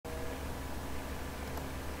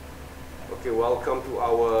Okay, welcome to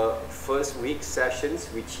our first week sessions,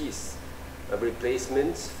 which is a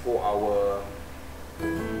replacement for our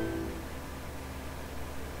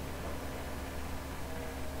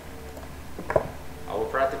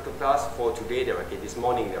practical class for today there, okay, this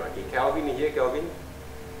morning there, okay. Calvin is here, Calvin?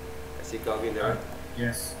 I see Calvin there.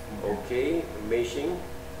 Yes. Okay, Meishing.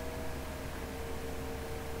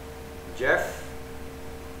 Jeff?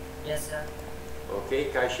 Yes, sir. Okay,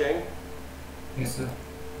 Kai Sheng? Yes, sir.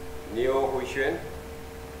 Neo Hui Xuan?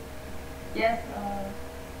 Yes.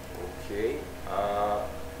 Okay,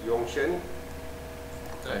 Yong Shen?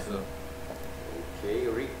 Yes, sir. Okay,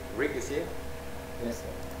 Rick is here? Yes, sir.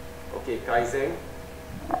 Okay, Kai Zeng?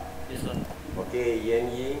 Yes, sir. Okay,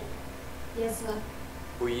 Yan Yi? Yes, sir.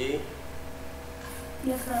 Hui Yi?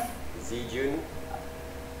 Yes, sir. Zijun?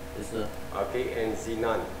 Yes, sir. Okay, and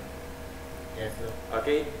Zinan? Yes, sir.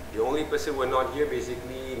 Okay, the only person who are not here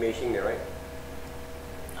basically Meishing there, right?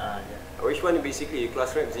 Yeah. Which one basically,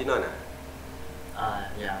 class rep Zinan?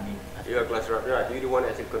 Yeah, I mean. You are class rep, right? You the one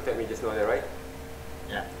that actually contact me just now there, right?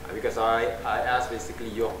 Yeah. Because I asked basically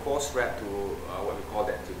your course rep to, what we call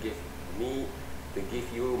that, to give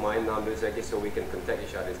you my numbers, I guess, so we can contact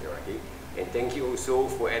each other there, okay? And thank you also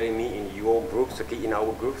for adding me in your groups, okay, in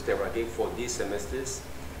our groups there, okay, for these semesters.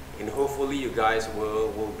 And hopefully you guys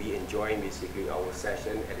will be enjoying basically our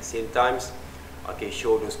session at the same times, okay,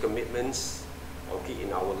 show those commitments, okay,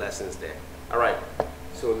 in our lessons there. All right,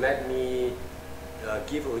 so let me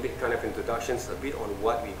give a little bit kind of introductions a bit on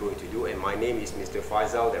what we're going to do. And my name is Mr.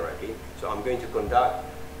 Faisal there, okay? So I'm going to conduct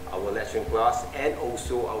our lecturing class and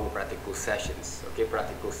also our practical sessions, okay?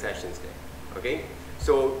 Practical sessions there, okay?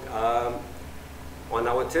 So on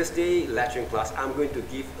our Thursday lecturing class, I'm going to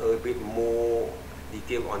give a little bit more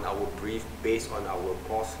detail on our brief based on our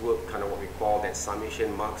coursework, kind of what we call that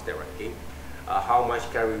summation marks there, okay? How much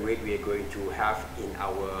carry weight we are going to have in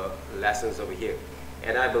our lessons over here.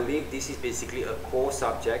 And I believe this is basically a core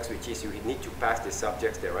subject, which is you need to pass the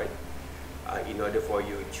subjects there, right? In order for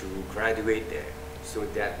you to graduate there. So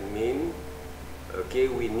that means, okay,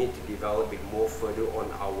 we need to develop a bit more further on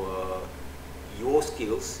your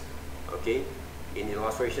skills, okay, in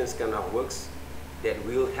illustrations kind of works that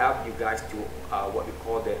will help you guys to what we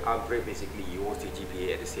call that upgrade basically your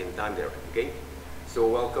CGPA at the same time there, okay? So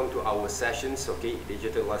welcome to our sessions, okay,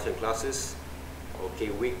 digital illustration classes, okay,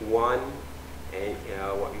 week 1. And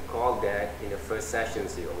what we call that in the first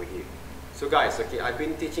sessions here over here. So guys, okay, I've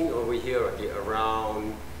been teaching over here, okay,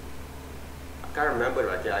 around, I can't remember,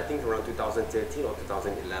 okay, I think around 2013 or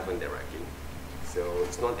 2011 there, okay. So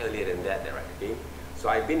it's not earlier than that there, okay. So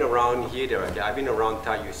I've been around here there, okay. I've been around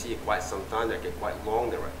Thai, you see, quite some time, okay, quite long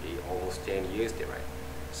there, okay, almost 10 years there, right.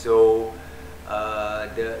 So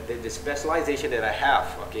the specialization that I have,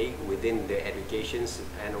 okay, within the educations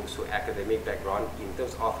and also academic background in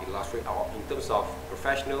terms of in terms of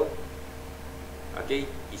professional, okay,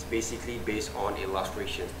 is basically based on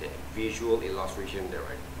illustrations there, visual illustration there,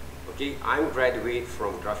 right? Okay, I'm graduate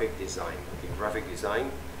from graphic design, okay, graphic design,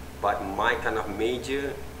 but my kind of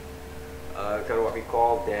major, kind of what we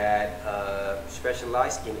call that,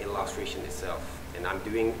 specialized in illustration itself. And I'm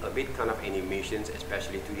doing a bit kind of animations,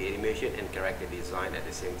 especially 2D animation and character design at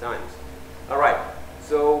the same time. Alright,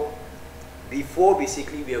 so before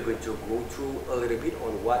basically we are going to go through a little bit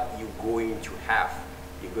on what you're going to have,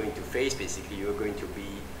 you're going to face basically, you're going to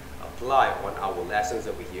be applied on our lessons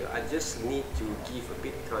over here. I just need to give a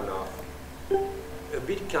bit kind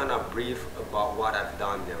of brief about what I've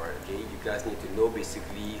done there, okay? You guys need to know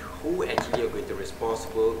basically who actually are going to be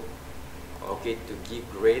responsible, okay, to give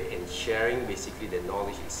grade and sharing basically the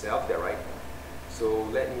knowledge itself there, right? So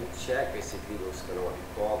let me check basically those kind of what we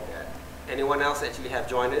call that. Anyone else actually have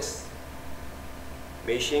joined us?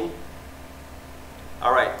 Meishing?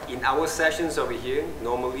 Alright, in our sessions over here,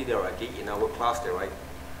 normally there, okay, in our class there, right?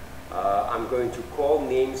 I'm going to call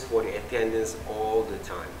names for the attendance all the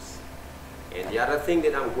times. And the other thing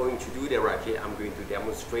that I'm going to do there, okay, I'm going to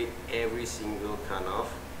demonstrate every single kind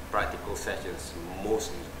of practical sessions,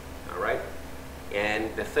 mostly. Alright,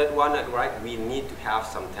 and the third one, right, we need to have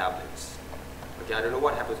some tablets. Okay, I don't know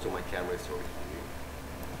what happens to my camera over here.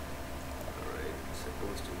 Alright,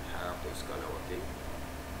 supposed to have those kind of thing.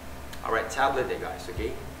 Alright, tablet there, guys,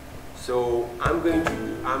 okay. So I'm going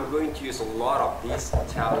to use a lot of these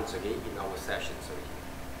tablets, okay, in our sessions over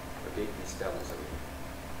here. Okay, these tablets over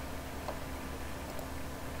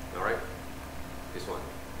here. Alright, this one.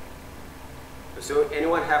 So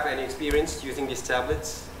anyone have any experience using these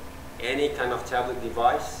tablets? Any kind of tablet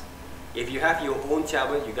device? If you have your own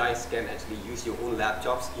tablet, you guys can actually use your own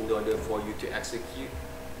laptops in order for you to execute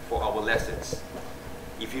for our lessons.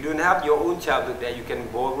 If you don't have your own tablet there, you can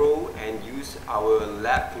borrow and use our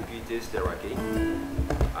lab computers there, okay?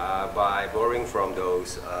 By borrowing from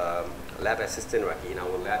those lab assistant in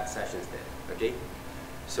our lab sessions there, okay?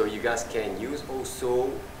 So you guys can use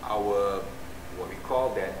also our what we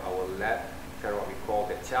call that our lab kind of what we call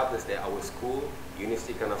the tablets there, our school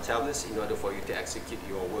university kind of tablets, in order for you to execute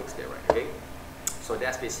your works there, right? Okay? So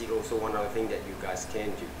that's basically also one other thing that you guys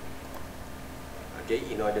can do, okay,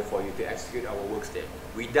 in order for you to execute our works there.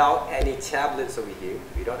 Without any tablets over here,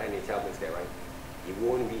 without any tablets there, right, you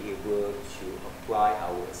won't be able to apply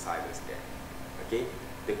our assignments there, okay?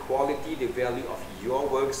 The quality, the value of your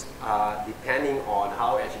works are depending on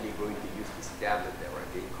how actually you're going to use this tablet there,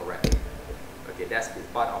 okay, correctly. Okay, that's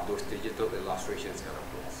part of those digital illustrations kind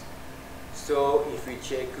of works. So if we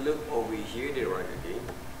take a look over here there, right, okay,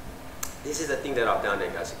 this is the thing that I've done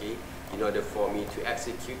there, guys, okay, in order for me to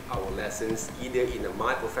execute our lessons either in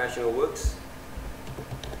my professional works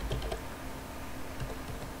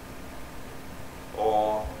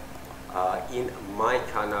or in my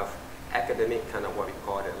kind of academic kind of what we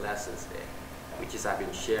call the lessons there, which is I've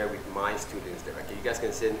been shared with my students there. Okay, you guys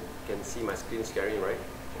can see my screen sharing right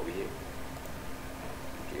over here.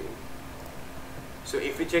 Okay. So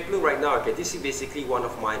if we take a look right now, okay, this is basically one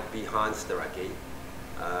of my behinds there, okay,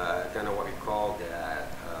 kind of what we call the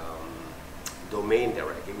domain there,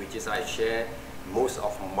 okay, which is I share most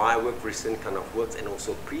of my work, recent kind of works, and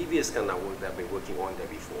also previous kind of work that I've been working on there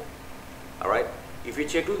before. All right. If you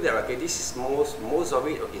check out there, okay, this is most of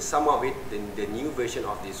it, okay, some of it, the new version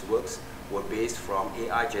of these works were based from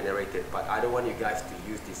AI generated, but I don't want you guys to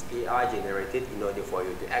use this AI generated in order for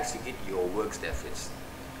you to execute your works there first.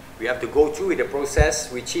 We have to go through with the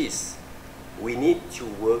process, which is we need to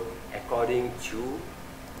work according to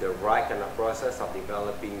the right kind of process of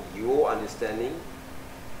developing your understanding,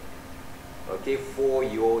 okay, for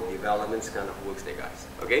your developments kind of works there, guys,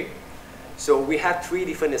 okay? So we have 3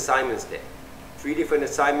 different assignments there. 3 different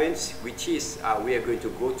assignments, which is we are going to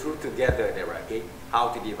go through together there, okay, how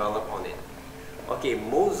to develop on it. Okay,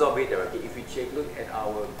 most of it, okay, if we take a look at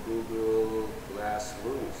our Google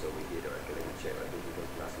Classrooms over here, okay, let me check our Google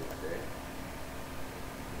Classrooms there.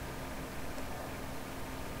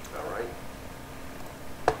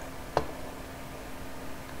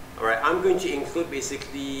 Alright, I'm going to include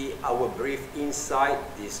basically our brief inside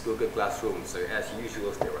this Google Classroom. So as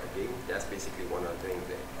usual there, okay, that's basically one of the things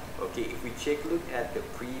there. Okay, if we take a look at the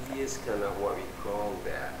previous kind of what we call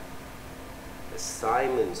that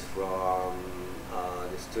assignments from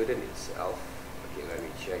the student itself. Okay, let me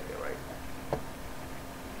check that, right.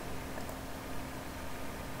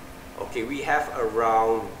 Okay, we have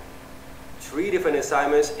around 3 different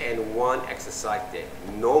assignments and 1 exercise there.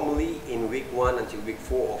 Normally in week 1 until week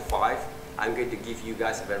 4 or 5, I'm going to give you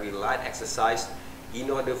guys a very light exercise in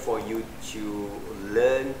order for you to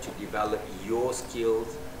learn to develop your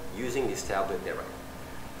skills using this tablet there, right?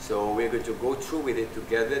 So we're going to go through with it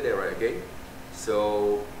together there, right? Okay.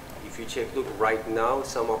 So if you check, look right now,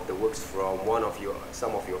 some of the works from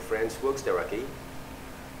some of your friends' works there, okay.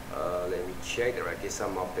 Let me check there, okay.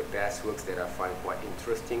 Some of the best works that I find quite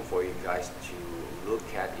interesting for you guys to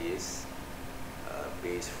look at is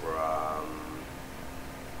based from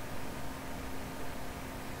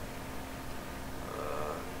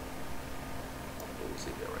let me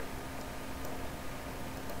see there, right.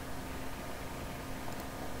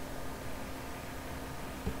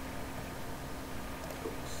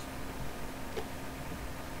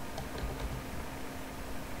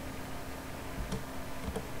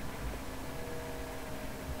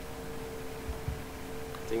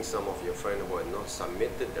 I think some of your friends were not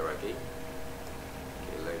submitted there, okay.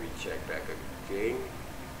 Okay, let me check back again.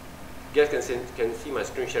 You guys can see my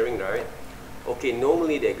screen sharing, right? Okay,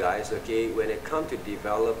 normally there, guys, okay, when it comes to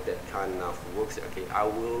develop that kind of works, okay, I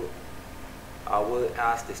will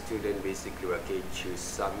ask the student basically, okay, to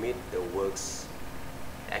submit the works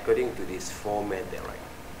according to this format there, right?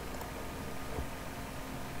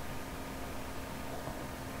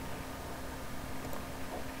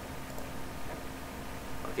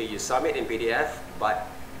 Okay, you submit in PDF, but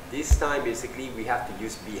this time basically we have to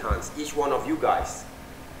use Behance. Each one of you guys,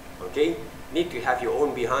 okay, need to have your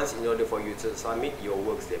own Behance in order for you to submit your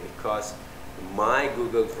works there, because my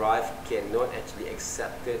Google Drive cannot actually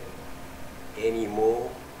accept it anymore.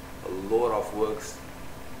 A lot of works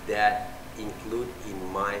that include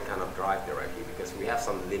in my kind of drive directly, because we have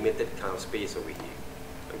some limited kind of space over here.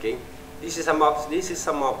 Okay, this is some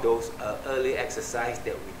of those early exercise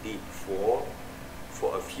that we did for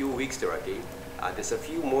a few weeks there, okay. There's a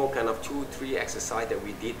few more kind of 2-3 exercise that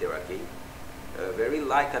we did there, okay. Very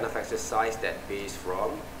light kind of exercise that based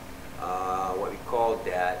from what we call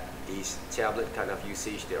that this tablet kind of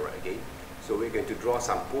usage there, okay? So we're going to draw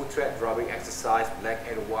some portrait drawing exercise, black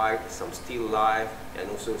and white, some still life, and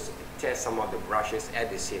also test some of the brushes at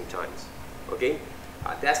the same time, okay?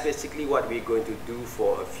 That's basically what we're going to do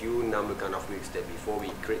for a few number kind of weeks there before we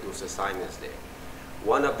create those assignments there.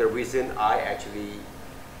 One of the reasons I actually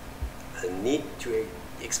need to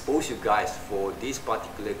expose you guys for this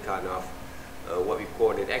particular kind of what we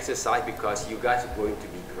call an exercise, because you guys are going to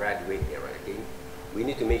be graduating, right? Okay, we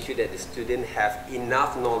need to make sure that the student have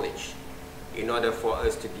enough knowledge in order for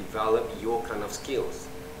us to develop your kind of skills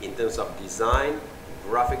in terms of design,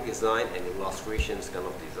 graphic design, and illustrations kind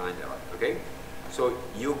of design there, okay? So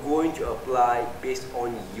you're going to apply based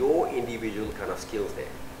on your individual kind of skills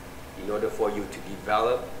there in order for you to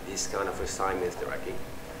develop this kind of assignments there, okay?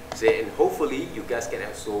 So, and hopefully you guys can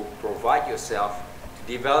also provide yourself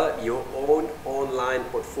to develop your own online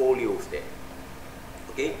portfolios there,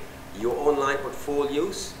 okay? Your online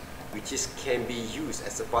portfolios which can be used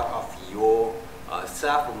as a part of your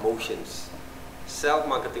self-promotions,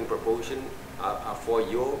 self-marketing promotion for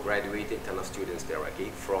your graduated kind of students there, okay,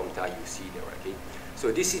 from TAUC there, okay.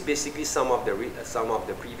 So this is basically some of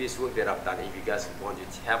the previous work that I've done. If you guys want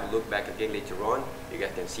to have a look back again later on, you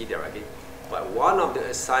guys can see there, okay. But one of the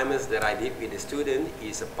assignments that I did with the student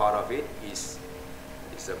is a part of it is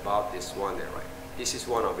about this one there, right. This is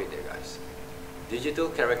one of it there, guys. Digital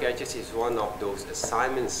caricatures is one of those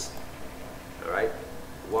assignments, all right.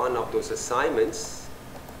 One of those assignments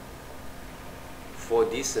for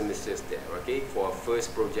this semester there, okay, for our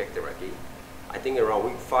first project there, okay. I think around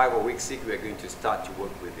week 5 or week 6 we are going to start to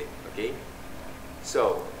work with it, okay.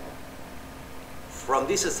 So from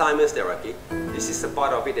these assignments there, okay, this is a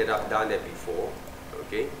part of it that I've done that before,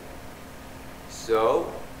 okay.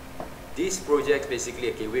 So this project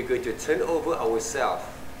basically, okay, we're going to turn over ourselves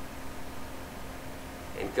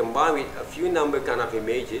and combine with a few number kind of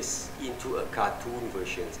images into a cartoon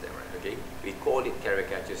versions there, okay. We call it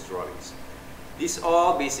caricature drawings. These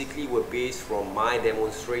all basically were based from my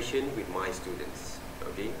demonstration with my students,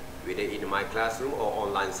 okay, whether in my classroom or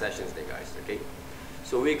online sessions there, guys, okay.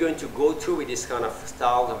 So we're going to go through with this kind of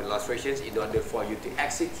style of illustrations in order for you to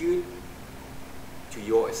execute to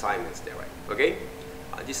your assignments there, right, okay.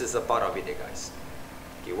 This is a part of it there, guys,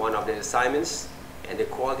 okay. One of the assignments and the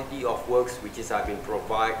quality of works which is I've been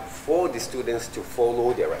provide for the students to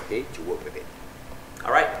follow there, okay, to work with it.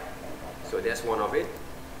 All right, so that's one of it.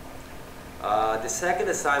 The second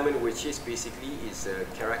assignment, which is basically is a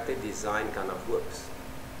character design kind of works,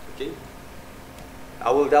 okay. I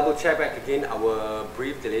will double check back again our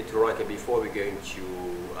brief later on, okay, before we're going to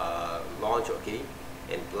launch, okay,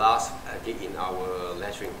 and blast again in our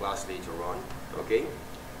lecturing class later on, okay.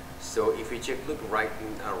 So if we check, look right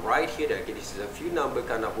here, okay, this is a few number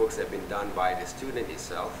kind of works that have been done by the student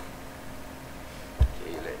itself.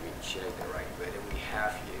 Okay, let me check the right whether we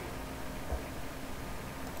have here.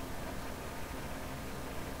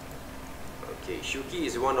 Okay, Shuki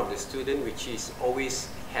is one of the students which is always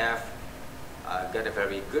have got a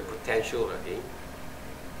very good potential, okay,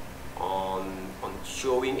 on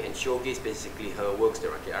showing and showcase basically her works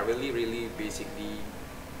there, okay. I really basically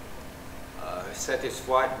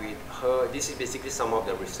satisfied with her. This is basically some of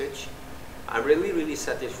the research. I'm really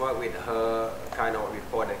satisfied with her kind of what we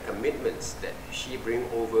call the commitments that she bring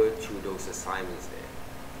over to those assignments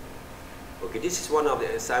there. Okay, this is one of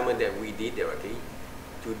the assignments that we did there, okay,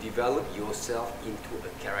 to develop yourself into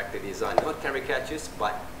a character design, not caricatures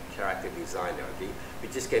but character design there, okay,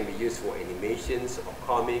 which is can be used for animations or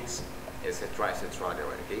comics, etc there,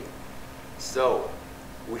 okay. So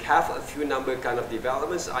we have a few number kind of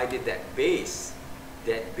developments. I did that base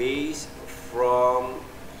from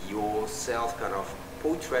your self kind of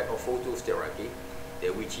portrait or photos there, okay,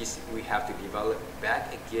 that which is we have to develop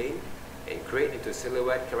back again and create into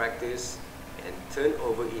silhouette characters and turn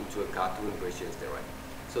over into a cartoon versions there, right.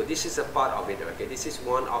 So this is a part of it, okay. This is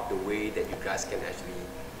one of the way that you guys can actually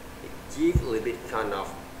give a little bit kind of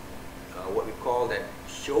what we call that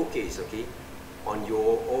showcase, okay, on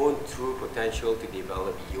your own true potential to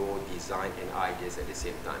develop your design and ideas at the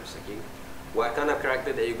same time, okay. What kind of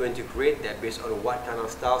character that you're going to create, that based on what kind of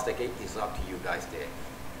styles, okay, is up to you guys there.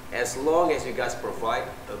 As long as you guys provide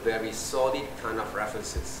a very solid kind of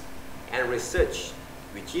references and research,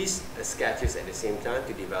 which is sketches at the same time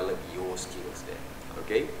to develop your skills there,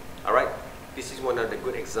 okay. All right, this is one of the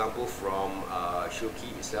good example from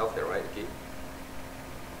Shuki itself there, right, okay.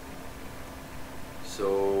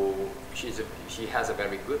 So she has a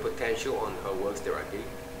very good potential on her works there, okay,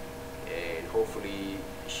 and hopefully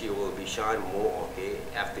she will be shine more, okay,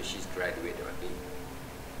 after she's graduated, okay,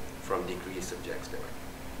 from degree subjects there.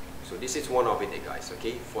 So this is one of it, guys,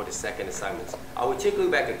 okay, for the second assignment. I will take a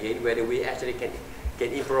look back again whether we actually can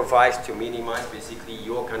improvise to minimize basically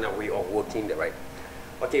your kind of way of working there, right?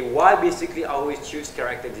 Okay, why basically I always choose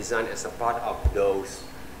character design as a part of those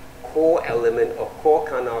core element or core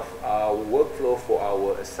kind of workflow for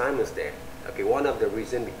our assignments there. Okay, one of the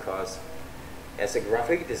reason because as a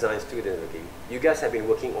graphic design student, okay, you guys have been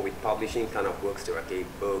working with publishing kind of works there, okay,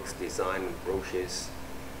 books, design, brochures,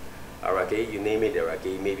 okay, you name it there,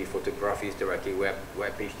 okay, maybe photographies there, okay, web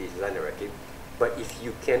page design there, okay. But if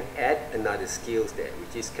you can add another skills there,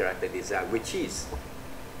 which is character design, which is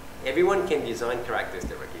everyone can design characters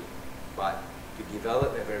there, okay, but to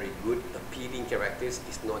develop a very good appealing characters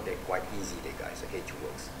is not that quite easy there, guys, okay, to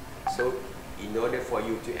work. So in order for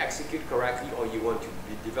you to execute correctly, or you want to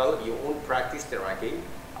develop your own practice there, okay,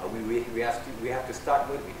 we have to start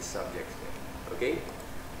with the subjects there, okay.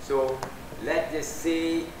 So let's just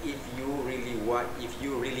say if you really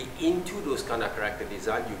into those kind of character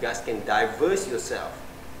design, you guys can diverse yourself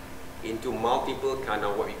into multiple kind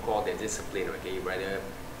of what we call the discipline, okay, whether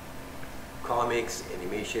comics,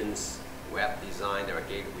 animations, web design,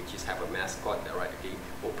 okay, which is have a mascot, right, okay,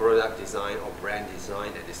 or product design or brand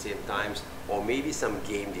design at the same times, or maybe some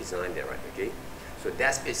game design there, right, okay. So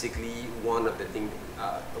that's basically one of the things,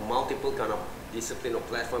 a multiple kind of discipline or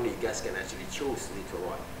platform you guys can actually choose later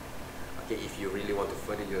on. Okay, if you really want to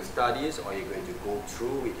further your studies or you're going to go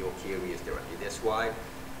through with your careers there, okay. That's why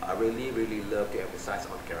I really love to emphasize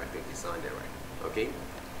on character design there, right, okay.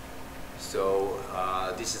 So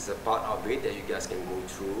this is a part of it that you guys can go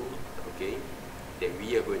through, okay, that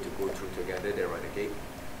we are going to go through together there, right, okay.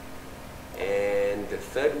 And the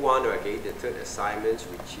third one, okay, the third assignment,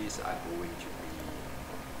 which is going to be,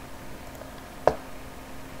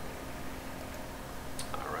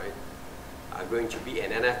 alright, are going to be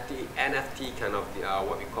an NFT kind of the,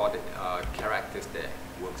 what we call the characters that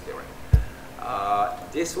works there, right.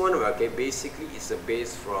 This one, okay, basically is a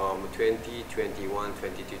base from 2021,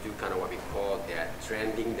 2022, kind of what we call that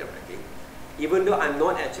trending there, okay. Even though I'm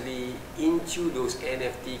not actually into those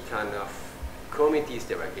NFT kind of committees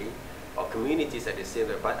there, okay, or communities at the same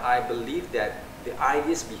time, but I believe that the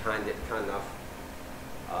ideas behind that kind of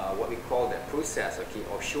what we call that process, okay,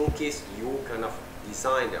 or showcase your kind of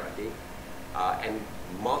design there, okay, and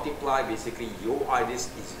multiply basically your ideas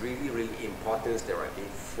is really important there, okay,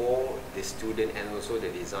 for the student and also the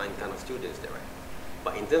design kind of students there, right?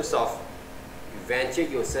 But in terms of venture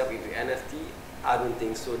yourself into NFT, I don't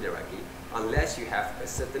think so there, okay, unless you have a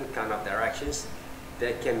certain kind of directions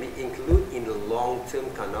that can be included in the long-term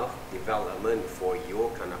kind of development for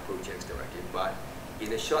your kind of projects there, okay. But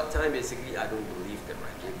in a short time, basically, I don't believe that,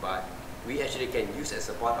 okay. But we actually can use as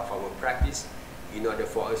a part of our practice in order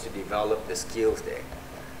for us to develop the skills there.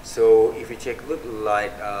 So if you check, look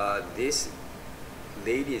like this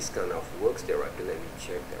lady's kind of works there, right? Let me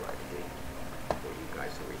check that, right, okay, for you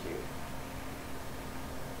guys over here.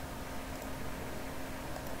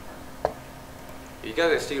 You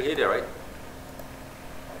guys are still here, right?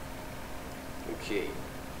 Okay.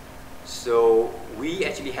 So we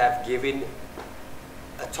actually have given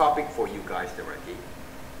a topic for you guys there, okay,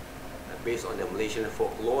 based on the Malaysian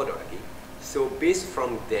folklore, okay. So based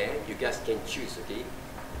from there, you guys can choose, okay,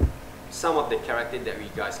 some of the characters that we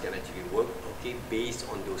guys can actually work, okay, based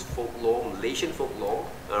on those folklore, Malaysian folklore,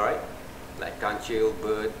 alright, like kancil,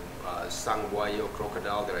 bird, sang buaya,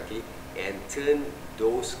 crocodile, okay, and turn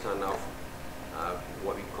those kind of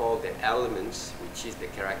what we call the elements, which is the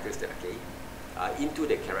characters that, okay, into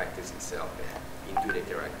the characters itself there, into the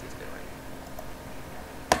characters there, right.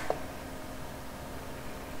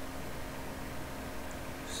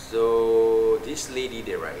 So this lady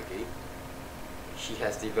there, right, okay, she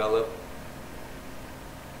has developed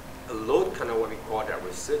a lot kind of what we call that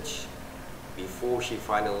research before she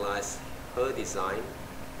finalized her design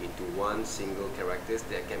into one single characters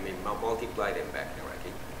that can be multiply them back there,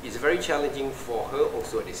 okay. It's very challenging for her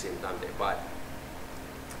also at the same time there, but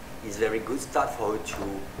it's a very good start for her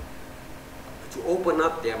to open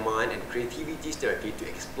up their mind and creativity there, okay, to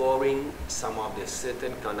exploring some of the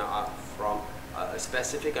certain kind of art from a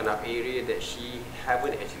specific kind of area that she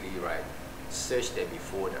haven't actually, right, searched there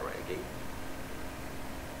before there, right, okay.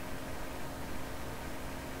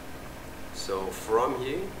 So from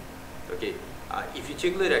here, okay, if you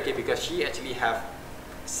check it, okay, because she actually have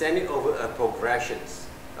sent it over a progression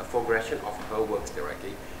of her works there,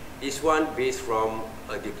 okay. This one based from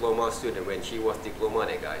a diploma student when she was diploma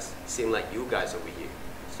there, guys. Same like you guys over here.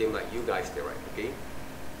 Same like you guys there, right, okay.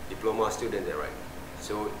 Diploma student there, right.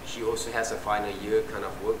 So she also has a final year kind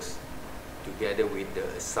of works together with the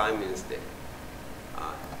assignments there.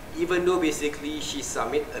 Even though basically she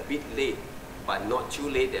submit a bit late but not too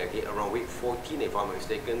late there, okay, around week 14 if I'm not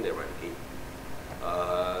mistaken there, right, okay.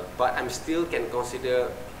 But I'm still can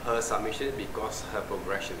consider her submission because her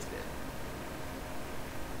progression is there.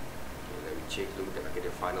 Okay, let me check, look at okay, the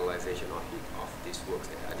finalization of this works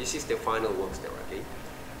there. This is the final works there, okay.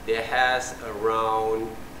 There has around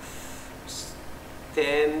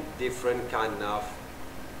 10 different kind of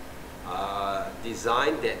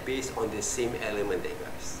design that based on the same element there,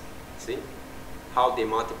 guys. See how they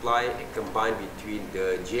multiply and combine between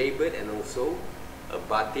the jaybird and also a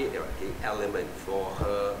batik okay, element for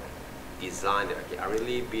her design there, okay. I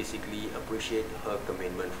really basically appreciate her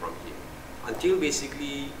commitment from here until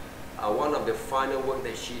basically one of the final work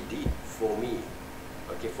that she did for me,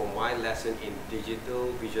 okay, for my lesson in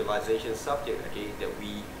digital visualization subject, okay, that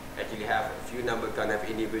we actually have a few number kind of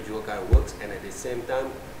individual kind of works, and at the same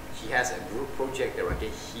time she has a group project there,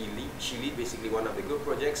 okay. She lead basically one of the group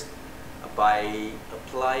projects by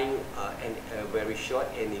applying a very short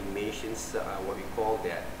animations, what we call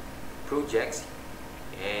that projects,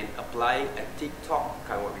 and applying a TikTok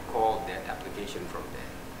kind of what we call that application from there,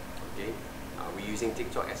 okay. We're using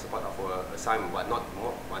TikTok as a part of our assignment, but not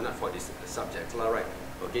for this subject, right?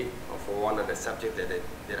 Okay, for one of the subjects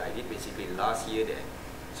that I did basically last year there.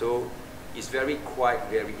 So it's very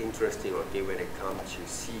interesting, okay, when it comes to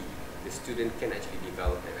see the student can actually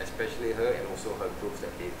develop it, especially her and also her groups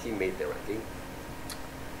that they teammate there, okay.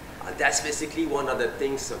 That's basically one of the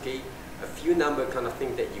things, okay, a few number kind of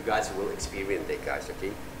thing that you guys will experience there, guys,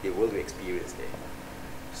 okay. They will experience there.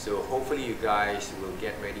 So hopefully you guys will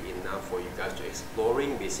get ready enough for you guys to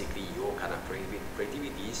exploring basically your kind of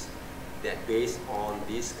creativities that based on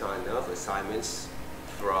these kind of assignments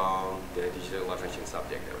from the digital illustration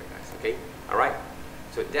subject there, guys, okay. All right,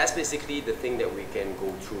 so that's basically the thing that we can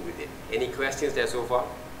go through with it. Any questions there so far?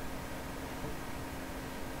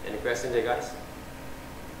 Any questions there, guys?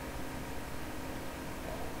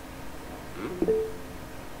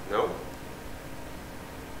 No?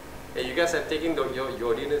 Hey, you guys have taken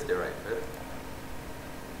your dinners there, right? Huh?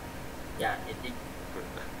 Yeah, it did.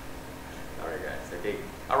 Alright guys, okay.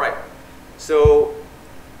 Alright, so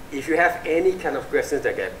if you have any kind of questions,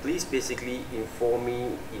 okay, please basically inform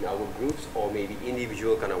me in our groups or maybe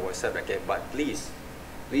individual kind of WhatsApp, okay, but please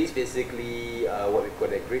basically what we call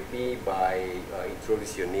that, greet me by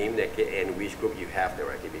introduce your name, okay, and which group you have there,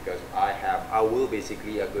 okay, because I will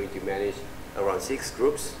basically going to manage around 6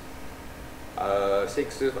 groups.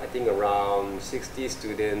 6 groups, I think around 60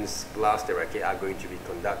 students plus there, okay, are going to be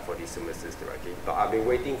conduct for these semesters there, okay. But I've been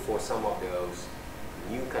waiting for some of those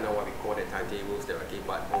new kind of what we call the timetables there, okay,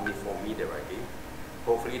 but only for me there, okay.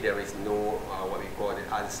 Hopefully there is no what we call the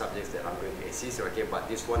other subjects that I'm going to assist, okay, but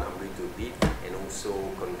this one I'm going to lead and also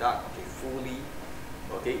conduct, okay, fully,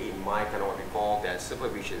 okay, in my kind of what we call that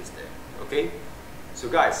supervisions there, okay. So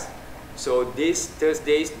guys, so these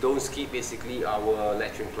Thursdays don't skip basically our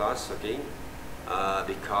lecturing class, okay.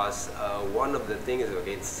 Because one of the things,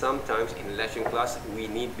 okay, sometimes in lecturing class we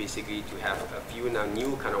need basically to have a few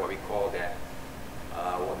new kind of what we call that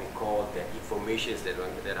informations that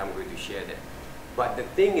I'm going to share there. But the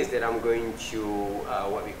thing is that I'm going to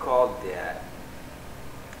what we call that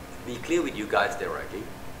be clear with you guys there, okay.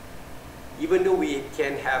 Even though we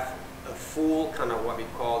can have a full kind of what we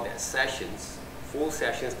call that full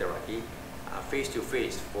sessions there, okay, face to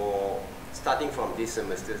face for starting from this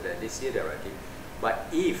semester that this year there, okay. But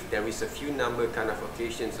if there is a few number kind of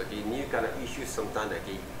occasions, okay, new kind of issues sometimes,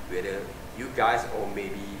 okay, whether you guys or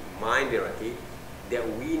maybe mine there, okay, that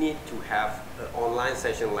we need to have an online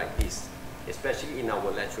session like this, especially in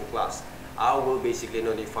our lecturing class, I will basically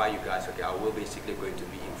notify you guys, okay. I will basically going to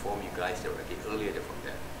be inform you guys there, okay, earlier from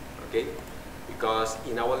that, okay. Because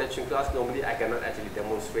in our lecturing class normally I cannot actually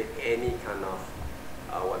demonstrate any kind of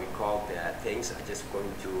what we call that things. I'm just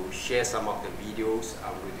going to share some of the videos.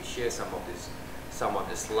 I'm going to share some of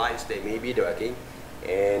the slides that may be there, okay.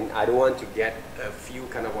 And I don't want to get a few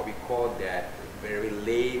kind of what we call that very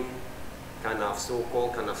lame kind of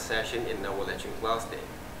so-called kind of session in our lecturing class there,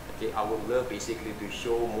 okay. I would love basically to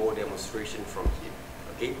show more demonstration from here,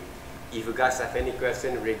 okay. If you guys have any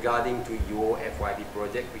question regarding to your FYP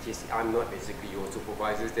project, which is I'm not basically your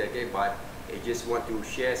supervisors there, okay, but I just want to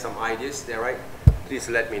share some ideas there, right, please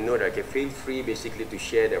let me know that, okay. Feel free basically to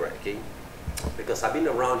share there, okay, because I've been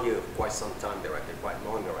around here for quite some time there, okay, quite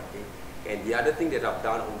long there, okay. And the other thing that I've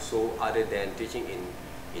done also, other than teaching in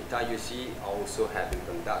TAUC, I also have been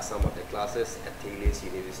conduct some of the classes at Taylor's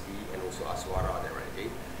University and also Aswara there, okay,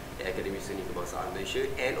 the Academy Seni Kebangsaan Malaysia,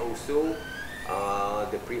 and also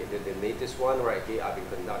the latest one, right, okay, I've been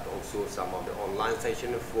conduct also some of the online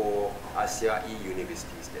session for AHAA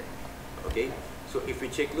universities there, okay. So if we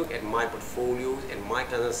take a look at my portfolios and my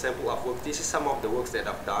kind of sample of work, this is some of the works that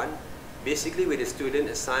I've done. Basically with the student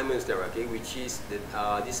assignments there, okay, which is the,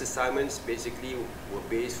 these assignments basically were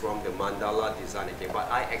based from the mandala design, okay,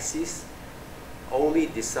 but I assist only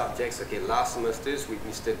the subjects, okay, last semesters with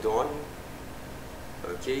Mr. Don,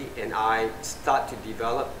 okay, and I start to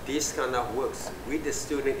develop this kind of works with the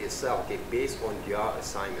student itself, okay, based on their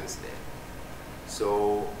assignments there.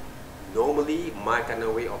 So normally my kind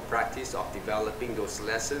of way of practice of developing those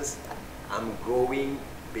lessons, I'm going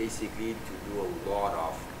basically to do a lot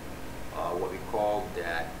of what we call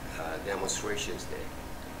that demonstrations there.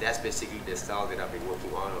 That's basically the style that I've been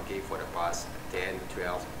working on, okay, for the past 10,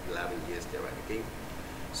 12, 11 years there, okay.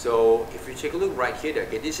 So if you take a look right here,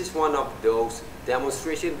 okay, this is one of those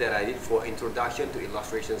demonstrations that I did for introduction to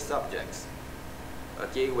illustration subjects.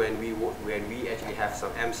 Okay, when we actually have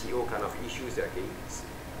some MCO kind of issues there, okay.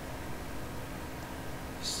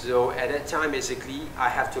 So at that time, basically, I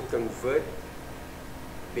have to convert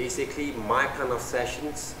basically my kind of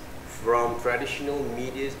sessions from traditional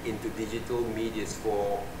medias into digital medias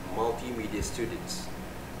for multimedia students.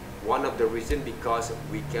 One of the reasons because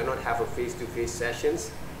we cannot have a face-to-face sessions,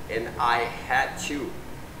 and I had to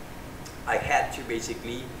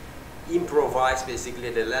basically improvise basically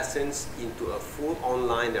the lessons into a full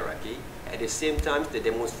online there, okay. At the same time, the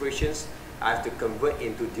demonstrations I have to convert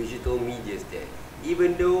into digital medias there.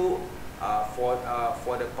 Even though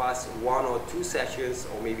for the past 1 or 2 sessions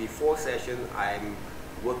or maybe 4 sessions, I'm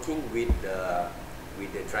working with the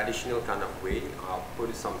traditional kind of way. I'll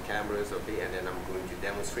put some cameras, okay, and then I'm going to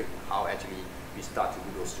demonstrate how actually we start to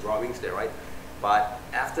do those drawings there, right? But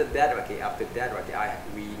after that, okay,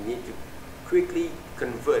 we need to quickly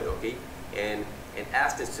convert, okay, and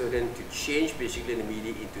ask the student to change basically the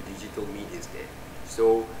media into digital medias there.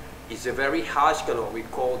 So it's a very harsh kind of what we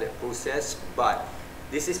call that process, but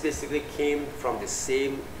this is basically came from the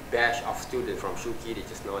same batch of students from Shuki, they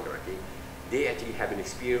just know that, okay. They actually have an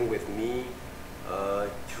experience with me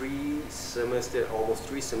 3 semesters, almost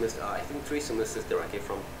 3 semesters, I think 3 semesters there, okay,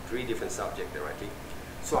 from 3 different subjects there, okay.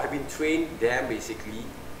 So I've been trained them basically,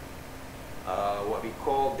 what we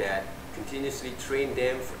call that, continuously train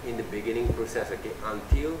them in the beginning process, okay,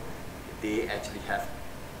 until they actually have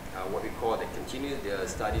what we call that continue their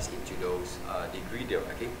studies into those degree there,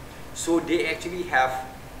 okay. So they actually have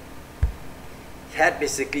had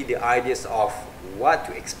basically the ideas of what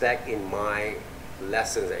to expect in my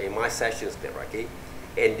lessons, in my sessions there, okay.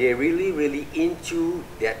 And they're really into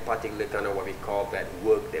that particular kind of what we call that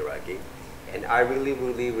work there, okay. And I really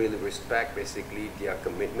respect basically their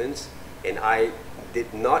commitments, and I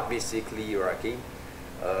did not basically, okay,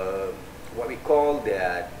 what we call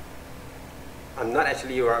that, I'm not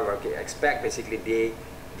actually, okay, expect basically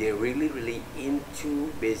they're really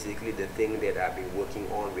into basically the thing that I've been working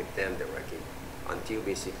on with them there, okay, until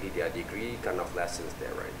basically their degree kind of lessons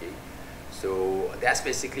there, okay. So that's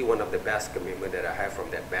basically one of the best commitment that I have from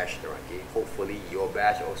that batch there, okay. Hopefully your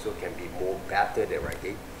batch also can be more better there,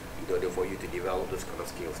 okay, in order for you to develop those kind of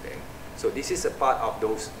skills there. So this is a part of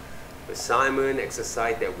those assignment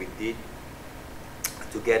exercise that we did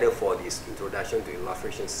together for this introduction to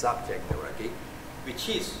illustration subject there, okay, which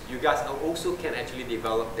is you guys also can actually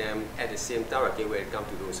develop them at the same time, okay, when it comes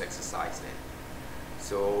to those exercises then.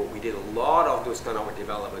 So we did a lot of those kind of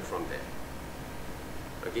development from there.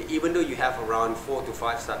 Okay, even though you have around 4 to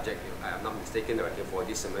 5 subjects, if I'm not mistaken, okay, for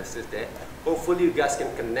this semester there, hopefully you guys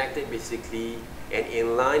can connect it basically and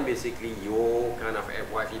inline basically your kind of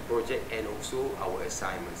FYP project and also our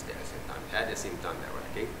assignments there at the same time there,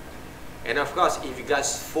 okay. And of course, if you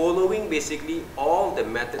guys following basically all the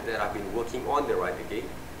method that I've been working on there, right, okay,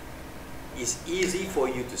 it's easy for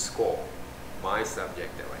you to score my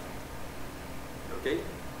subject there, right. Okay,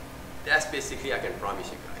 that's basically I can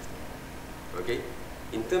promise you guys. Okay,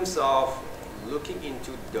 in terms of looking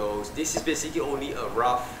into those, this is basically only a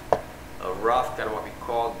rough kind of what we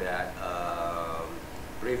call that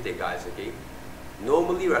brief there, guys. Okay,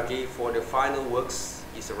 normally, okay, for the final works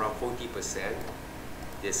is around 40%.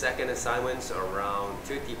 The second assignments are around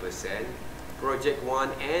 30%. Project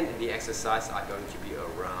 1 and the exercise are going to be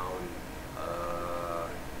around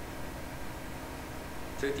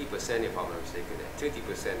 30%, if I'm not mistaken.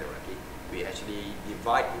 30%, okay. We actually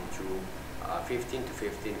divide into 15 to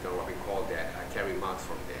 15, kind of what we call that carry marks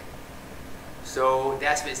from there. So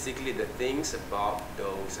that's basically the things about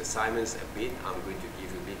those assignments a bit. I'm going to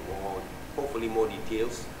give you a bit more, hopefully more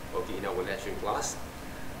details, okay, in our lecturing class.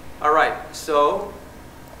 All right, so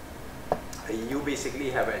you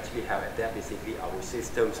basically have adapted basically our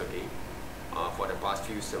systems, okay, for the past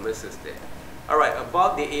few semesters there. All right,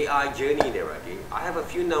 about the AI journey there, okay, I have a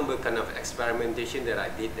few number kind of experimentation that I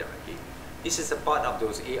did there, okay. This is a part of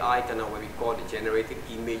those AI kind of what we call the generated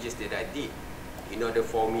images that I did in order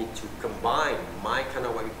for me to combine my kind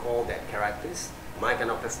of what we call that characters, my kind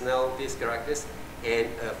of personalities, characters, and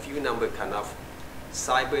a few number kind of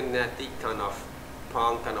cybernetic kind of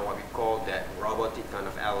punk kind of what we call that robotic kind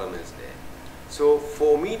of elements there. So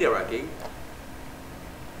for me there again,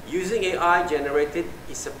 using AI generated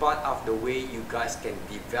is a part of the way you guys can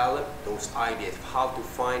develop those ideas, how to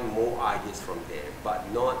find more ideas from there,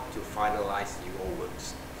 but not to finalize your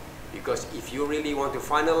works. Because if you really want to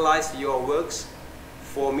finalize your works,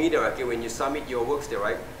 for me there, okay, when you submit your works there,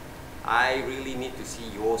 right, I really need to see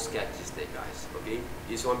your sketches there, guys. Okay,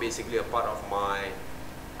 this one basically a part of my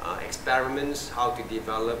experiments, how to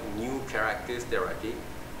develop new characters there, okay,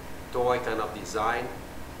 toy kind of design,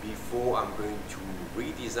 before I'm going to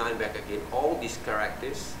redesign back again all these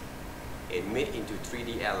characters and make into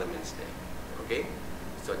 3D elements there. Okay,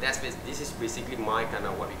 so this is basically my kind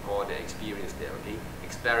of what we call the experience there. Okay,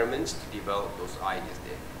 experiments to develop those ideas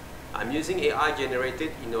there. I'm using AI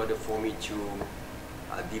generated in order for me to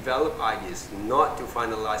develop ideas, not to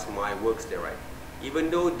finalize my works there, right? Even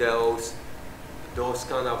though those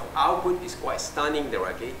kind of output is quite stunning there,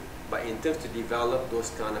 okay, but in terms to develop those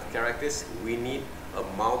kind of characters, we need a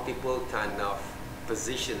multiple kind of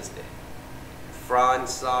positions there: front,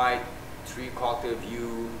 side, three-quarter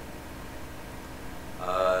view,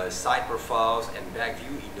 side profiles, and back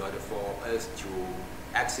view in order for us to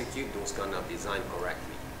execute those kind of design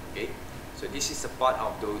correctly. Okay, so this is a part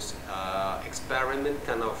of those experiment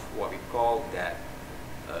kind of what we call that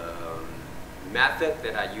method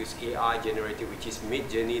that I use AI generated, which is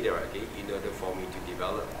mid-journey there, okay, in order for me to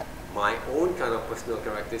develop my own kind of personal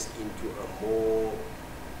characters into a more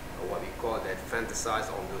what we call that fantasize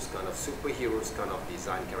on those kind of superheroes kind of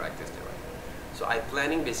design characters there, right? So I'm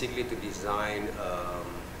planning basically to design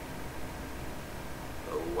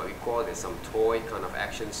what we call that some toy kind of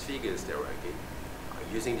action figures there, okay,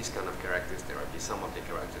 using this kind of characters there, okay, some of the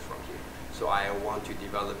characters from here. So I want to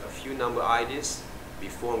develop a few number ideas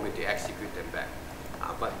before I'm going to execute them back.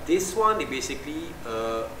 But this one is basically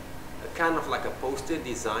kind of like a poster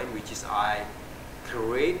design, which is I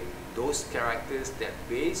create those characters that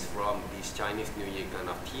based from this Chinese New Year kind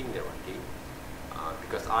of theme there, okay?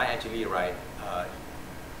 Because I actually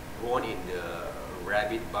born in the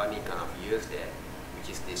rabbit bunny kind of years there, which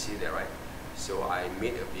is this year there, right? So I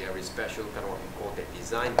made a very special kind of what we call that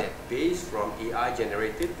design that based from AI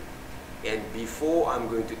generated, and before I'm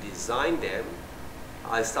going to design them,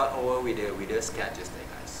 I start over with the sketches there,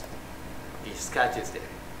 guys. Okay, sketches there.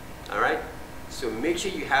 Alright? So make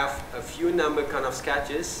sure you have a few number kind of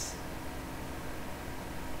sketches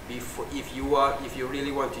before, if you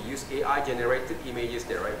really want to use AI generated images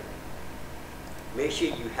there, right? Make sure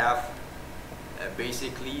you have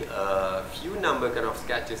basically a few number kind of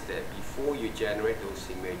sketches there before you generate those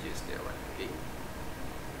images there, right? Okay,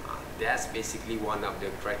 that's basically one of the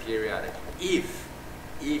criteria that if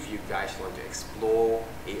you guys want to explore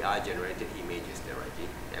AI generated images there, right?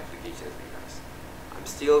 Okay, applications there, guys. I'm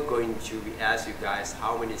still going to ask you guys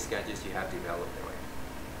how many sketches you have developed there,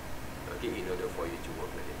 right? Okay, in order for you to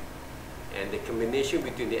work with it. And the combination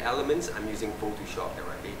between the elements, I'm using Photoshop there,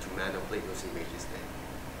 right? Okay, to manipulate those images there.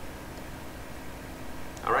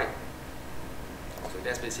 Alright, so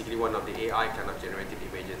that's basically one of the AI kind of generated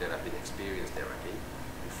images that I've been experienced there, okay,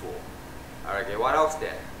 before. Alright, okay, what else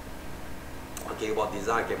there? Okay, about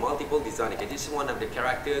design, okay, multiple design, okay, this is one of the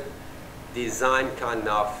character design kind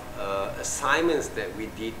of assignments that we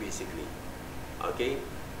did basically, okay,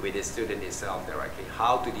 with the student itself there, okay,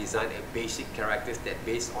 how to design a basic characters that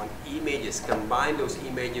based on images, combine those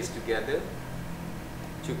images together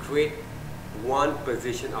to create one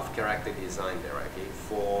position of character design there, okay,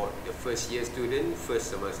 for the first year student,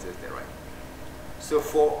 first semesters there, right? So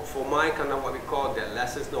for my kind of what we call the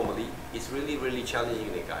lessons normally, it's really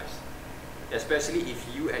challenging there, guys. Especially if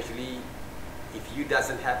you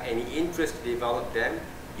doesn't have any interest to develop them,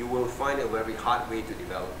 you will find a very hard way to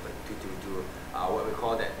develop what we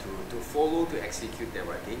call that to follow, to execute them,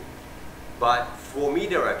 okay? But for me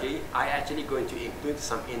there, okay, I actually going to include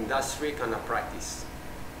some industry kind of practice.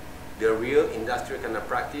 The real industrial kind of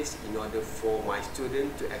practice in order for my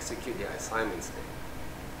student to execute their assignments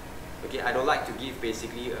there. Okay, I don't like to give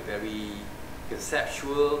basically a very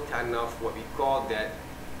conceptual kind of what we call that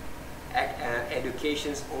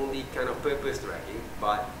education's only kind of purpose, right?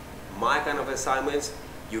 But my kind of assignments,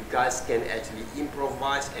 you guys can actually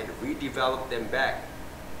improvise and redevelop them back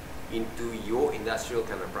into your industrial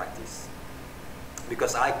kind of practice.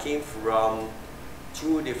 Because I came from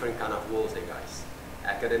two different kind of worlds there, guys.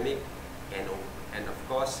 Academic and of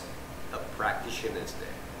course a practitioners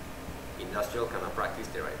there, industrial kind of practice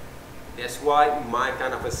there, right? That's why my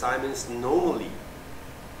kind of assignments normally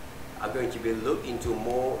are going to be looked into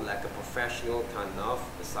more like a professional kind of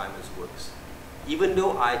assignments works. Even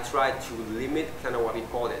though I try to limit kind of what we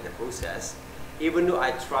call it the process, even though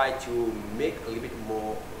I try to make a little bit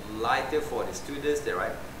more lighter for the students there,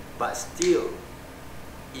 right? But still,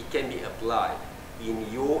 it can be applied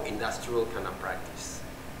in your industrial kind of practice.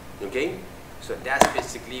 Okay? So that's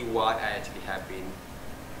basically what I actually have been,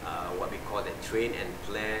 what we call the train and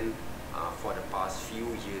plan for the past few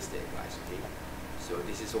years there, guys. Okay? So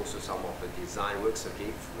this is also some of the design works,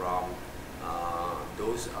 okay, from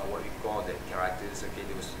those what we call the characters, okay,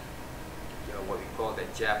 those what we call the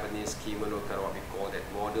Japanese kimono kind of what we call that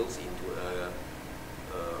models into a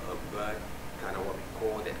bird kind of what we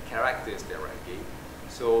call that characters there, okay.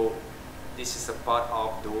 So this is a part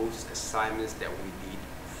of those assignments that we did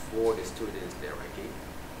for the students there, okay.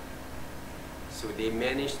 So they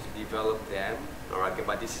managed to develop them, alright, okay,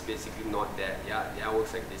 but this is basically not that, yeah, that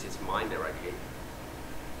works like this is mine there, okay.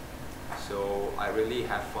 So I really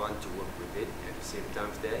have fun to work with it at the same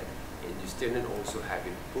time there, and the student also have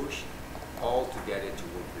been pushed all together to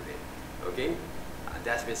work with it. Okay,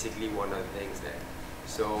 that's basically one of the things there.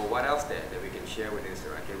 So what else there that we can share with us?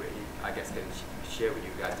 Okay, I guess can share with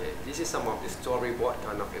you guys there. This is some of the storyboard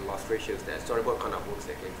kind of illustrations there, storyboard kind of works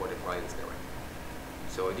okay, for the clients there. Right?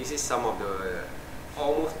 So this is some of the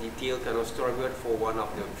almost detailed kind of storyboard for one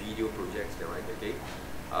of the video projects there, right? Okay.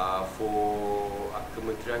 For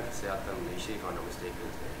Kementerian Kesehatan Malaysia, if I'm not mistaken,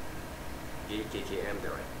 KKM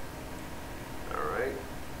there, right? Alright.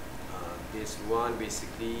 This one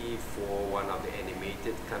basically for one of the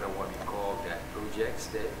animated kind of what we call that projects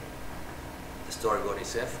there, the storyboard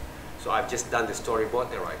itself. So I've just done the storyboard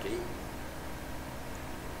there, okay?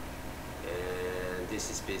 And this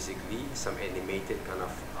is basically some animated kind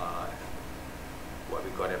of what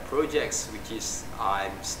we call the projects, which is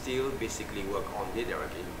I'm still basically work on it there,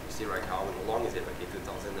 okay? You see right how long is it, okay?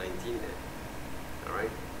 2019 there.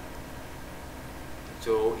 Alright.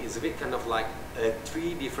 So it's a bit kind of like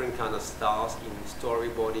 3 different kind of styles in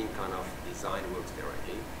storyboarding kind of design works there,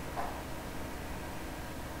 okay?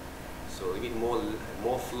 So a bit more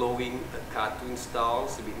flowing cartoon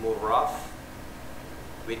styles, a bit more rough,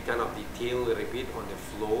 with kind of detail a little bit on the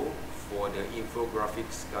flow for the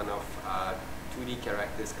infographics kind of 2D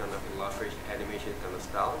characters kind of illustration animation kind of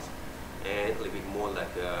styles, and a little bit more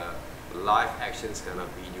like live actions kind of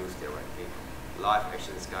videos there, right? Okay? Live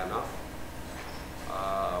actions kind of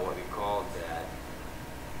what we call that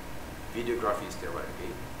videographies there, right?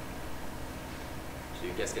 Okay? So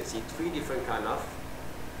you guys can see 3 different kind of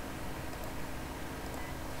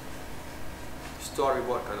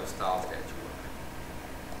storyboard kind of styles that you work.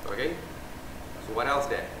 Okay? So what else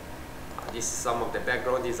there? This is some of the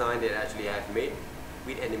background design that I actually have made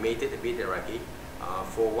with animated a bit there, okay?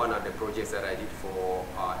 For one of the projects that I did for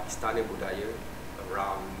Istana Budaya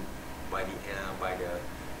around by the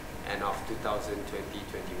end of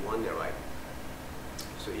 2020-21 there, right?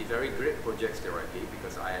 So it's very great projects there, okay?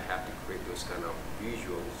 Because I have to create those kind of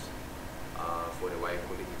visuals for the wayang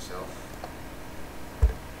itself.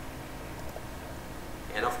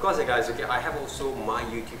 And of course, guys, okay, I have also my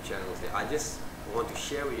YouTube channels there. I just want to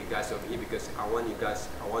share with you guys over here because I want you guys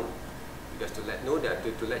to let know that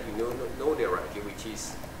to let you know there, okay, which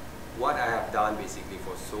is what I have done basically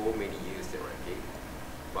for so many years there, okay.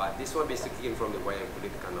 But this one basically came from the wayang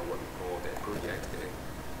kulit kind of what we call that project there.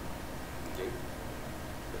 Okay.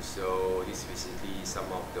 So this is basically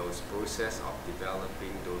some of those process of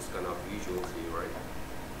developing those kind of visuals here, right?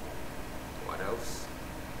 What else?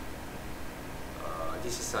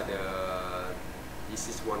 This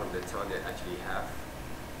is one of the town that I actually have.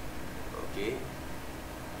 Okay.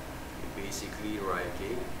 Basically, right,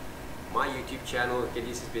 okay. My YouTube channel, okay,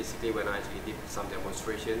 this is basically when I actually did some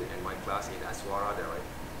demonstration and my class in Aswara there, right?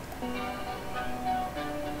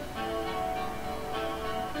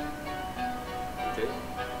 Okay.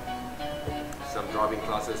 Some drawing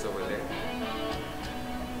classes over there.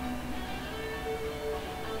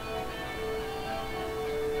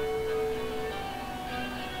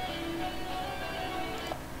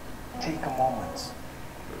 Take a moment.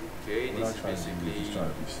 Okay, this is basically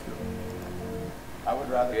I would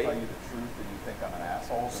rather tell you the truth than you think I'm an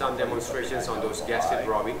asshole. some demonstrations on those gasket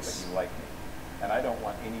drawings. But you like me. And I don't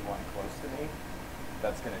want anyone close to me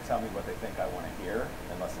that's going to tell me what they think I want to hear,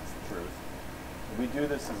 unless it's the truth. We do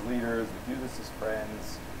this as leaders, we do this as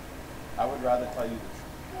friends. I would rather tell you the truth.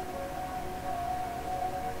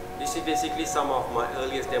 This is basically some of my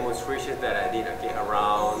earliest demonstrations that I did, okay,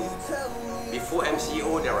 around before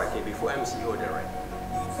MCO there, okay, before MCO there, right.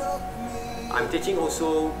 I'm teaching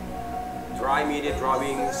also dry media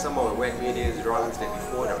drawings, some of the wet media drawings that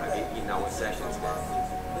before that, okay, in our sessions there.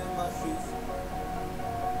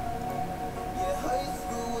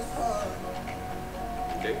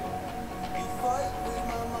 Okay.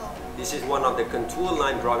 This is one of the contour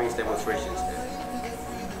line drawings demonstrations there.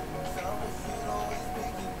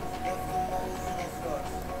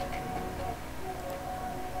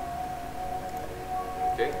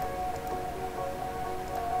 Okay.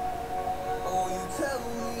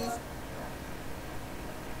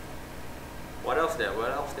 What else there?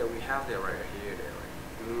 What else that we have there right here? There, right?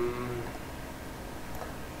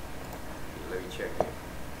 Let me check here.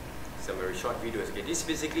 Some very short videos. Okay, this is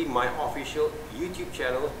basically my official YouTube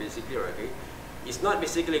channel. Basically, okay, it's not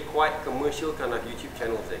basically quite commercial kind of YouTube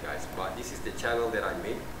channel there, guys. But this is the channel that I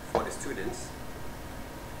made for the students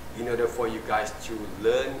in order for you guys to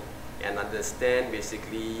learn and understand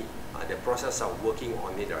basically the process of working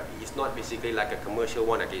on it. Right? It's not basically like a commercial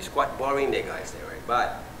one. Okay, it's quite boring there, guys. There, right?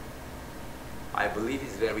 But I believe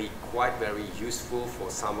it's quite very useful for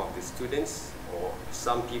some of the students, or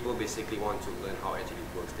some people basically want to learn how actually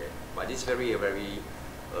it works there. But it's very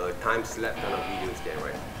time slap kind of videos there,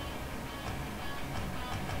 right?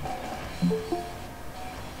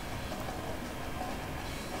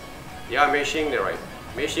 Yeah, meshing there, right?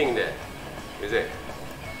 Meshing there, is it?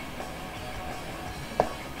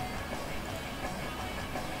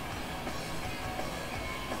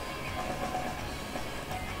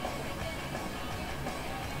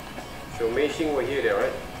 So meshing over here there,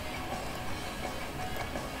 right?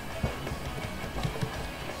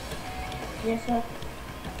 Yes, sir.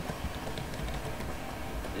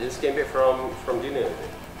 You just came back from dinner, is it?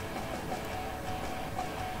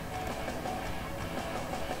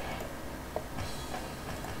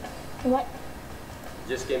 What?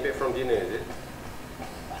 Just came back from dinner, is it?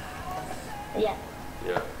 Yeah.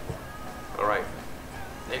 Yeah. Alright.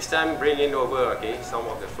 Next time bring in over, okay, some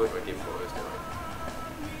of the food okay for us, alright?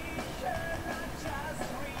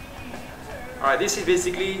 Alright, this is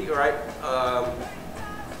basically, right,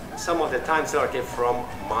 some of the times okay, from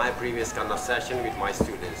my previous kind of session with my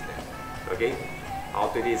students there. Okay? How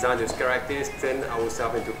to design those characters, turn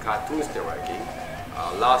ourselves into cartoons there, okay?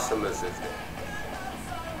 Last semester there.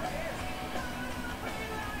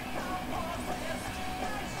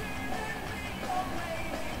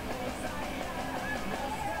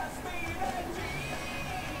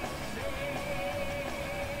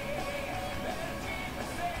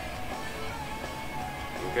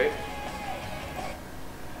 Okay.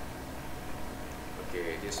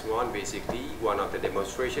 Okay, this one basically one of the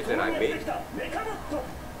demonstrations that I made.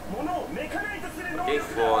 Okay,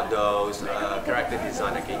 for those character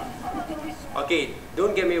design. Okay. Okay,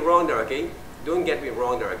 don't get me wrong there. Okay, don't get me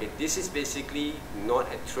wrong there. Okay, this is basically not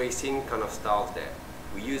a tracing kind of style there.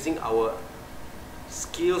 We're using our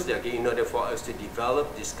skills there, okay, in order for us to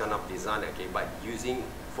develop this kind of design. Okay, but using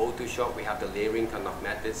Photoshop, we have the layering kind of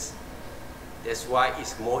methods. That's why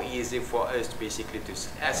it's more easy for us to basically to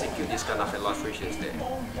execute this kind of illustrations there.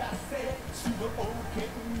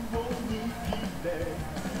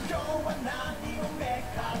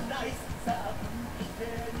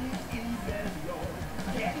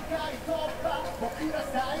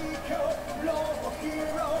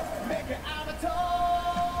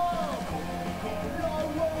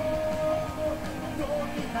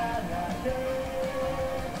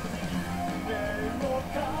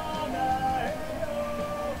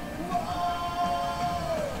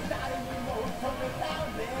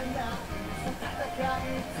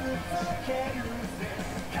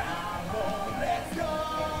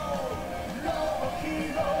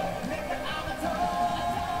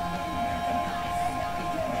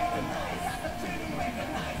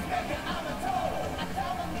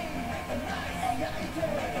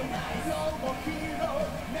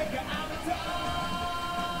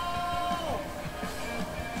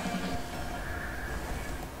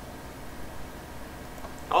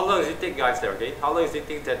 How long does it take, guys, there, okay? How long does it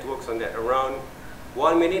take that works on that? Around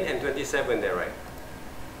 1 minute and 27 there, right?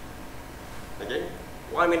 Okay?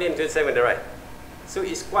 1 minute and 27 there, right? So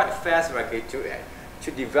it's quite fast, right, okay,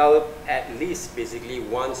 to develop at least basically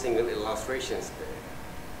one single illustrations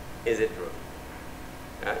there. Is it true?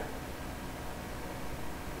 Right?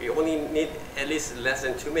 We only need at least less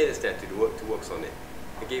than 2 minutes there to work on it.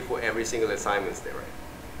 Okay, for every single assignments there, right?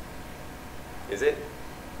 Is it?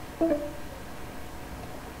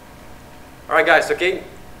 Alright guys, okay?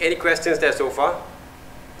 Any questions there so far?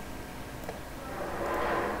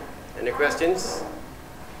 Any questions?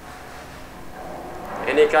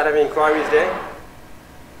 Any kind of inquiries there?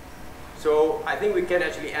 So I think we can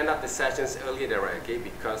actually end up the sessions earlier there, right? Okay,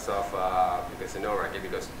 because of because you know, right? Okay,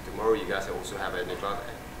 because tomorrow you guys also have a class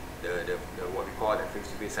what we call the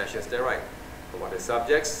face-to-face sessions there, right? About the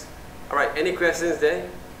subjects. All right, any questions there?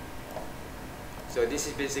 So this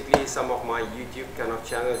is basically some of my YouTube kind of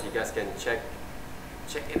channels. You guys can check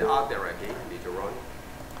it out there, okay, later on.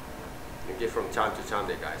 Okay, from time to time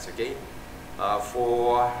there, guys, okay?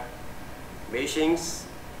 For Meishings,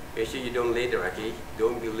 make sure you don't late there, okay?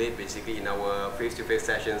 Don't be late basically in our face-to-face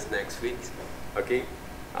sessions next week, okay?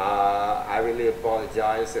 I really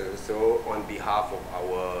apologize also on behalf of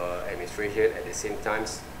our administration at the same time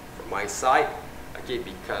from my side, okay,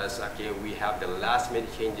 because okay, we have the last minute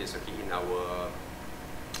changes, okay, in our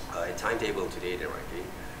timetable today there, okay?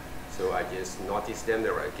 So I just noticed them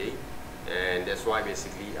there, okay? And that's why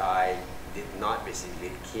basically I did not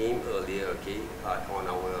basically came earlier, okay, on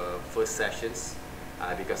our first sessions,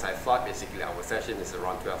 because I thought basically our session is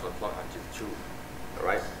around 12 o'clock until 2, all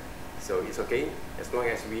right? So it's okay, as long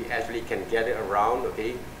as we actually can get it around,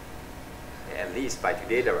 okay, at least by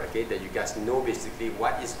today, okay, that you guys know basically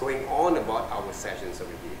what is going on about our sessions over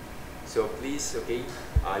here. So please, okay,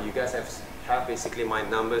 you guys have basically my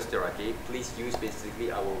numbers there, okay, please use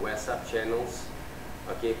basically our WhatsApp channels,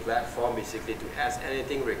 okay, platform basically to ask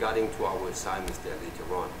anything regarding to our assignments there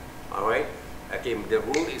later on, all right? Okay, the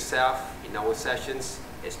rule itself in our sessions,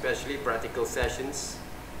 especially practical sessions,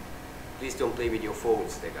 please don't play with your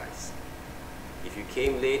phones there, guys. If you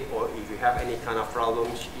came late or if you have any kind of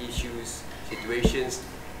problems, issues, situations,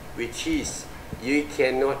 which is you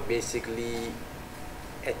cannot basically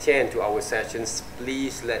attend to our sessions,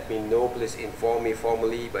 please let me know. Please inform me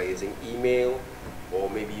formally by using email, or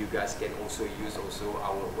maybe you guys can also use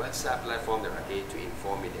our WhatsApp platform there, okay, to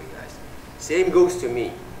inform me then, guys. Same goes to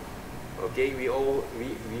me. Okay, we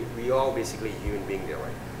all basically human beings there,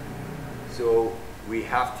 right? So we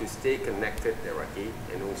have to stay connected there, okay,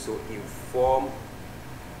 and also inform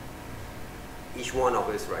each one of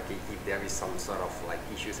us, right, okay, if there is some sort of like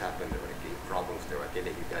issues happen there, okay, problems there, okay,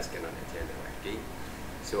 that you guys cannot attend there, okay.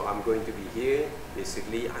 So I'm going to be here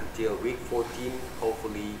basically until week 14,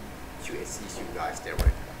 hopefully to assist you guys there,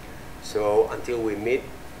 right. So until we meet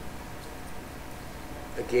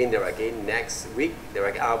again there, again next week there,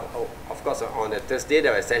 of course on the Thursday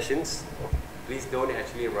there are sessions. Please don't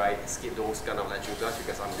actually skip those kind of lecture class,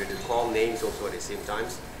 because I'm going to call names also at the same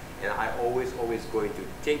times, and I always going to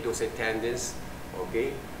take those attendance,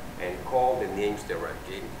 okay, and call the names there,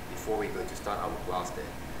 okay, before we're going to start our class there.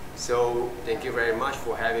 So thank you very much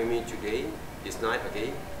for having me today, this night,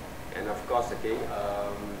 okay, and of course, okay,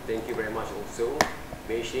 thank you very much also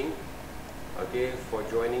Meishing, okay, for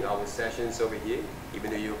joining our sessions over here,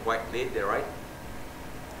 even though you're quite late there, right?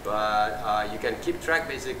 But you can keep track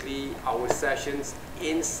basically our sessions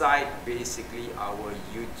inside basically our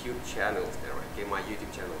YouTube channels there, okay, my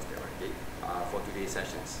YouTube channels there, okay, for today's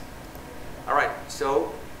sessions. All right,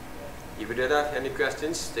 so if you don't have any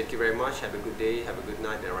questions, thank you very much. Have a good day, have a good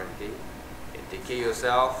night there, right, okay, and take care of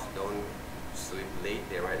yourself. Don't sleep late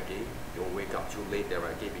there, right, okay, don't wake up too late there,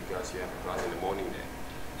 right, okay, because you have a class in the morning there.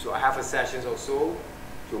 So I have a session also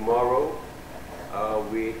tomorrow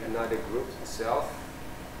with another group itself,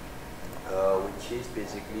 which is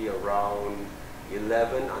basically around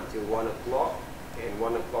 11 until 1 o'clock and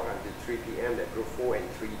 1 o'clock until 3 p.m. that group 4 and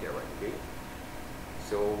 3 there, right, okay.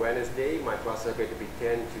 So Wednesday my class are going to be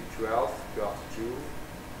 10 to 12, 12 to 2,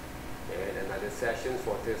 and another session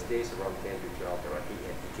for Thursdays around 10 to 12 there, okay,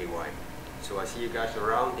 at DKY. So I see you guys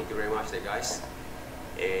around. Thank you very much there, guys,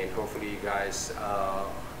 and hopefully you guys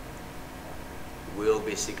will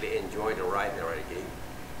basically enjoy the ride there, right, okay,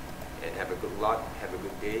 and have a good luck, have a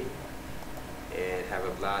good day, and have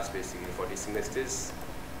a blast basically for these semesters,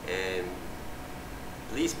 and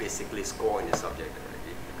please basically score in the subject,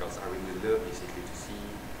 right, because I really love basically to see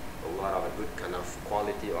a lot of a good kind of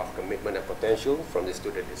quality of commitment and potential from the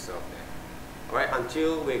student itself there. Alright,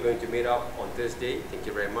 until we're going to meet up on Thursday, thank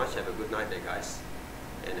you very much, have a good night there, guys,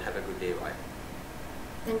 and have a good day, bye.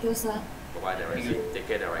 Thank you, sir. Bye bye there, right, take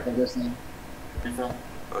care there, right. Thank you, sir. Thank you.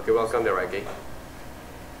 Okay, welcome there, right, okay.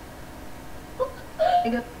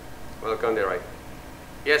 Thank you. Welcome there, right.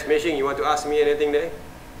 Yes, Meishing, you want to ask me anything there?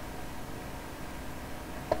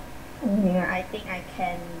 Yeah, I think I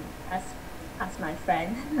can ask my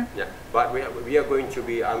friend. Yeah, but we are going to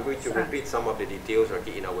be, I'm going to Sure. repeat some of the details,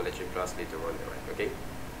 okay, in our lecture class later on, right, okay,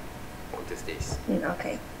 on Thursdays.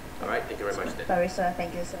 Okay. All right, thank you very much then. Sorry, sir.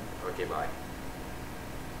 Thank you, sir. Okay, bye.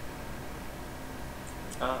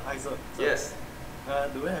 Hi, sir. Yes,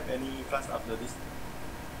 Do we have any class after this?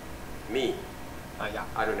 me, Yeah.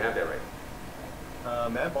 I don't have that,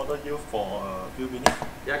 right. May I bother you for a few minutes?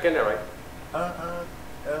 Yeah, I can that, right.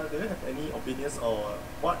 Do you have any opinions or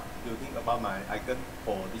what do you think about my icon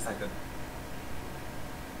for this icon?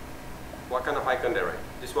 What kind of icon there, right?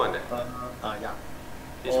 This one there. Yeah.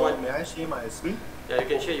 This Or one. may I share my screen? Yeah, you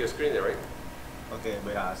can share your screen there, right? Okay,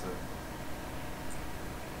 wait, sir.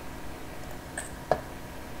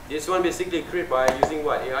 This one basically created by using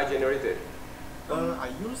what? AI generated. I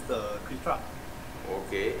use the Kritra.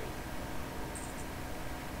 Okay.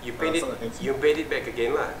 You paint so it. You paint it back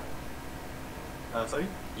again, lah. Sorry?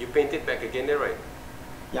 You paint it back again there, right?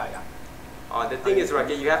 Yeah, yeah. The thing is, right,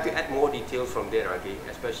 you have to add more details from there, okay,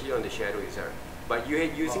 especially on the shadow itself. But you're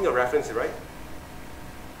using a reference, right?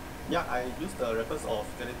 Yeah, I use the reference of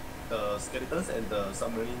the skeletons and the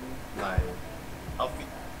submarine like outfit.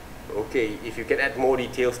 Okay, if you can add more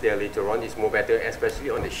details there later on, it's more better, especially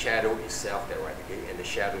on the shadow itself there, right, okay, and the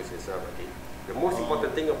shadows itself, okay. The most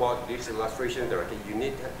important thing about this illustration there, okay, you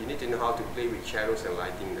need to know how to play with shadows and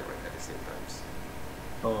lighting there, right, at the same time.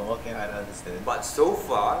 Oh, okay, I understand. But so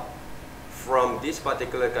far, from this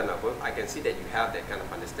particular kind of work, I can see that you have that kind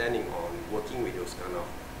of understanding on working with those kind of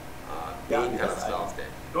paint kind of styles there.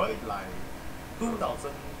 Draw it like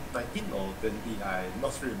 2019 or 20, I'm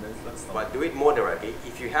not sure remember. But do it more there, okay?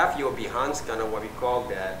 If you have your Behance kind of what we call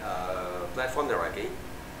that platform there, okay,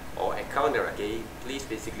 or account there, okay, please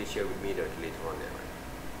basically share with me there later on there, right?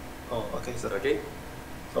 Oh, okay, sir. Okay?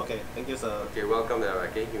 Okay, thank you, sir. Okay, welcome there,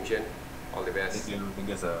 okay, Yun Shen. All the best. Thank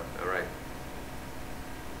you, sir. All right.